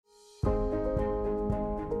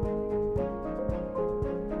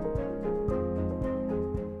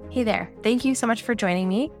Hey there. Thank you so much for joining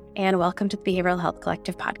me, and welcome to the Behavioral Health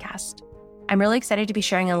Collective podcast. I'm really excited to be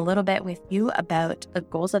sharing a little bit with you about the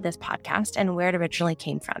goals of this podcast and where it originally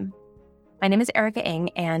came from. My name is Erica Ng,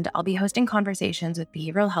 and I'll be hosting conversations with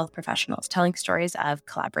behavioral health professionals telling stories of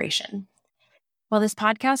collaboration. While this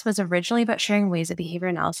podcast was originally about sharing ways that behavior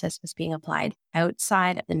analysis was being applied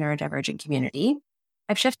outside of the neurodivergent community,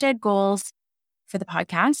 I've shifted goals for the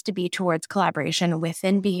podcast to be towards collaboration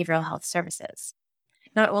within behavioral health services.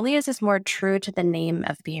 Not only is this more true to the name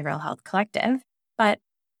of Behavioral Health Collective, but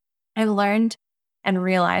I've learned and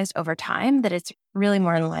realized over time that it's really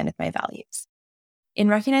more in line with my values. In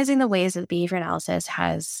recognizing the ways that behavior analysis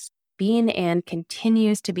has been and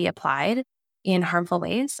continues to be applied in harmful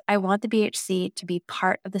ways, I want the BHC to be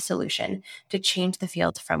part of the solution to change the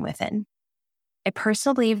field from within. I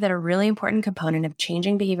personally believe that a really important component of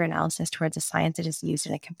changing behavior analysis towards a science that is used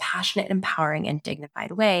in a compassionate, empowering, and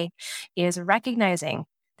dignified way is recognizing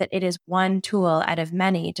that it is one tool out of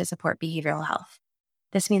many to support behavioral health.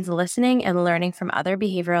 This means listening and learning from other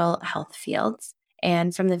behavioral health fields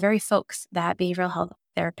and from the very folks that behavioral health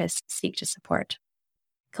therapists seek to support.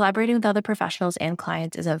 Collaborating with other professionals and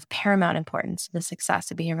clients is of paramount importance to the success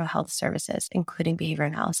of behavioral health services, including behavior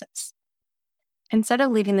analysis. Instead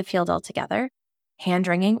of leaving the field altogether,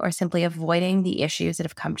 hand-wringing, or simply avoiding the issues that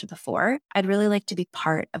have come to the fore, I'd really like to be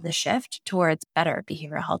part of the shift towards better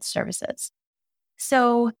behavioral health services.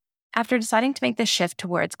 So, after deciding to make this shift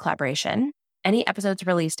towards collaboration, any episodes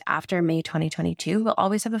released after May 2022 will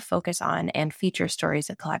always have a focus on and feature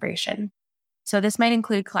stories of collaboration. So this might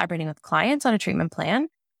include collaborating with clients on a treatment plan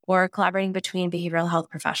or collaborating between behavioral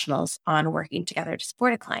health professionals on working together to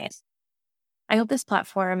support a client. I hope this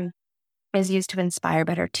platform is used to inspire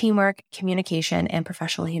better teamwork, communication, and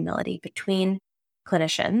professional humility between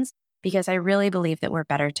clinicians, because I really believe that we're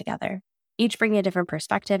better together, each bringing a different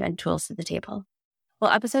perspective and tools to the table.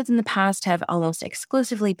 While episodes in the past have almost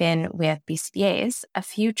exclusively been with BCBAs, a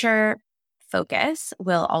future focus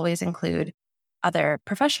will always include other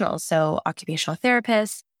professionals, so occupational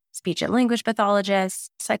therapists, speech and language pathologists,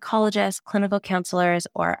 psychologists, clinical counselors,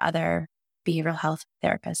 or other behavioral health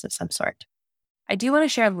therapists of some sort. I do want to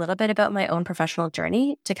share a little bit about my own professional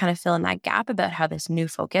journey to kind of fill in that gap about how this new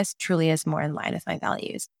focus truly is more in line with my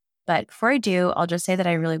values. But before I do, I'll just say that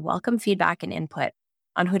I really welcome feedback and input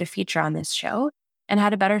on who to feature on this show and how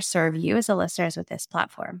to better serve you as the listeners with this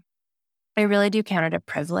platform. I really do count it a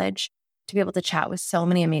privilege to be able to chat with so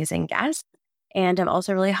many amazing guests. And I'm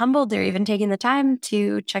also really humbled they're even taking the time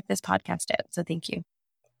to check this podcast out. So thank you.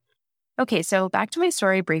 Okay, so back to my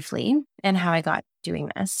story briefly and how I got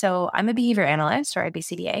doing this. So I'm a behavior analyst, or a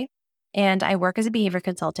BCBA, and I work as a behavior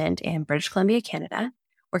consultant in British Columbia, Canada,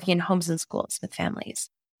 working in homes and schools with families.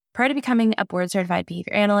 Prior to becoming a board-certified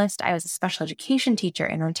behavior analyst, I was a special education teacher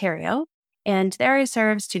in Ontario, and there I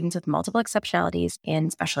served students with multiple exceptionalities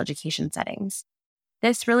in special education settings.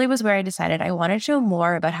 This really was where I decided I wanted to know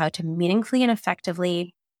more about how to meaningfully and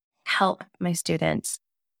effectively help my students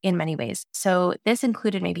in many ways. So this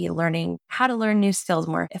included maybe learning how to learn new skills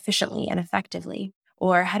more efficiently and effectively,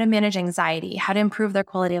 or how to manage anxiety, how to improve their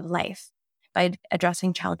quality of life by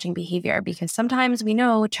addressing challenging behavior, because sometimes we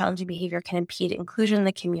know challenging behavior can impede inclusion in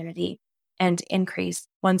the community and increase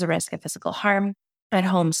one's risk of physical harm at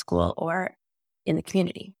home, school, or in the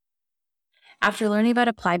community. After learning about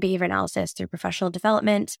applied behavior analysis through professional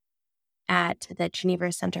development at the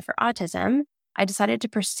Geneva Center for Autism, I decided to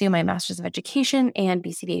pursue my Master's of Education and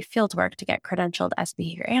BCBA fieldwork to get credentialed as a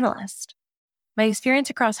behavior analyst. My experience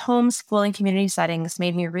across home, school, and community settings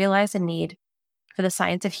made me realize the need for the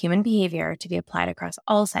science of human behavior to be applied across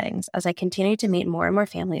all settings as I continued to meet more and more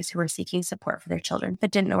families who were seeking support for their children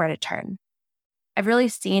but didn't know where to turn. I've really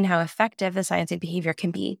seen how effective the science of behavior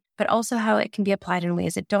can be, but also how it can be applied in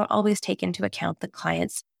ways that don't always take into account the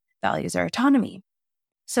client's values or autonomy.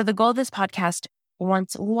 So the goal of this podcast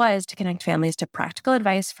once was to connect families to practical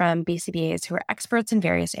advice from BCBAs who are experts in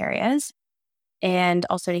various areas, and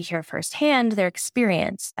also to hear firsthand their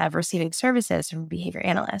experience of receiving services from a behavior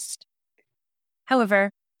analyst.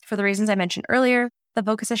 However, for the reasons I mentioned earlier, the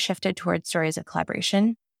focus has shifted towards stories of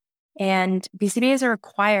collaboration, and BCBAs are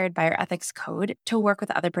required by our ethics code to work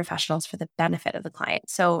with other professionals for the benefit of the client.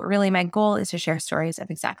 So really, my goal is to share stories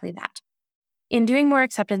of exactly that. In doing more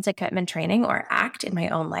acceptance and commitment training, or ACT, in my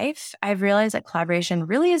own life, I've realized that collaboration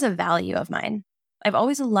really is a value of mine. I've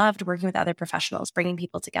always loved working with other professionals, bringing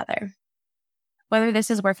people together. Whether this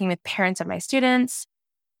is working with parents of my students,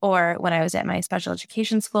 or when I was at my special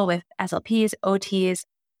education school with SLPs, OTs,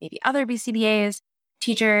 maybe other BCBAs,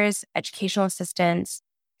 teachers, educational assistants,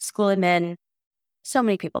 school admin, so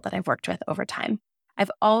many people that I've worked with over time. I've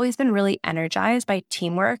always been really energized by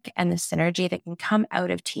teamwork and the synergy that can come out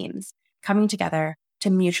of teams coming together to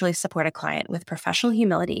mutually support a client with professional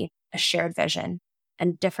humility, a shared vision,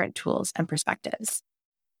 and different tools and perspectives.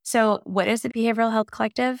 So what is the Behavioral Health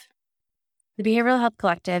Collective? The Behavioral Health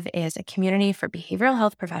Collective is a community for behavioral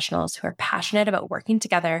health professionals who are passionate about working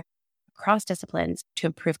together across disciplines to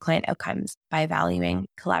improve client outcomes by valuing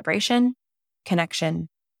collaboration, connection,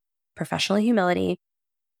 professional humility,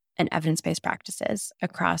 and evidence-based practices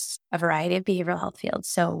across a variety of behavioral health fields.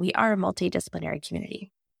 So we are a multidisciplinary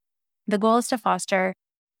community. The goal is to foster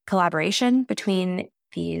collaboration between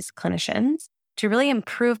these clinicians to really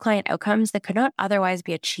improve client outcomes that could not otherwise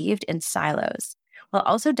be achieved in silos, while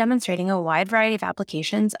also demonstrating a wide variety of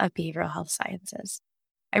applications of behavioral health sciences.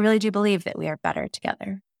 I really do believe that we are better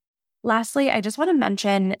together. Lastly, I just want to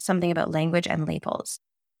mention something about language and labels.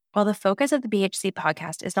 While the focus of the BHC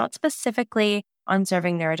podcast is not specifically on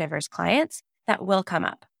serving neurodiverse clients, that will come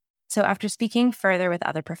up. So after speaking further with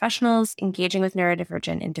other professionals, engaging with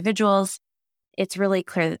neurodivergent individuals, it's really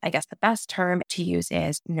clear that I guess the best term to use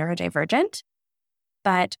is neurodivergent,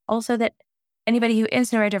 but also that anybody who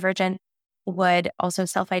is neurodivergent would also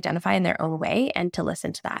self-identify in their own way and to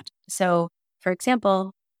listen to that. So, for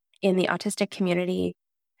example, in the autistic community,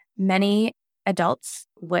 many adults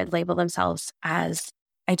would label themselves as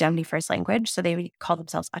identity first language, so they would call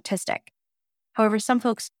themselves autistic. However, some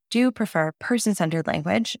folks do prefer person-centered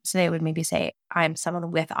language, so they would maybe say, I'm someone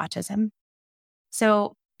with autism.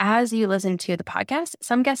 So as you listen to the podcast,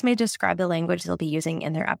 some guests may describe the language they'll be using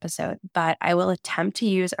in their episode, but I will attempt to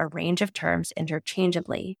use a range of terms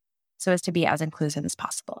interchangeably so as to be as inclusive as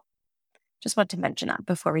possible. Just want to mention that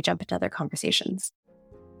before we jump into other conversations.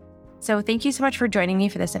 So thank you so much for joining me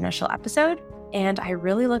for this initial episode, and I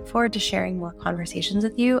really look forward to sharing more conversations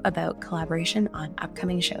with you about collaboration on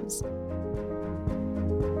upcoming shows.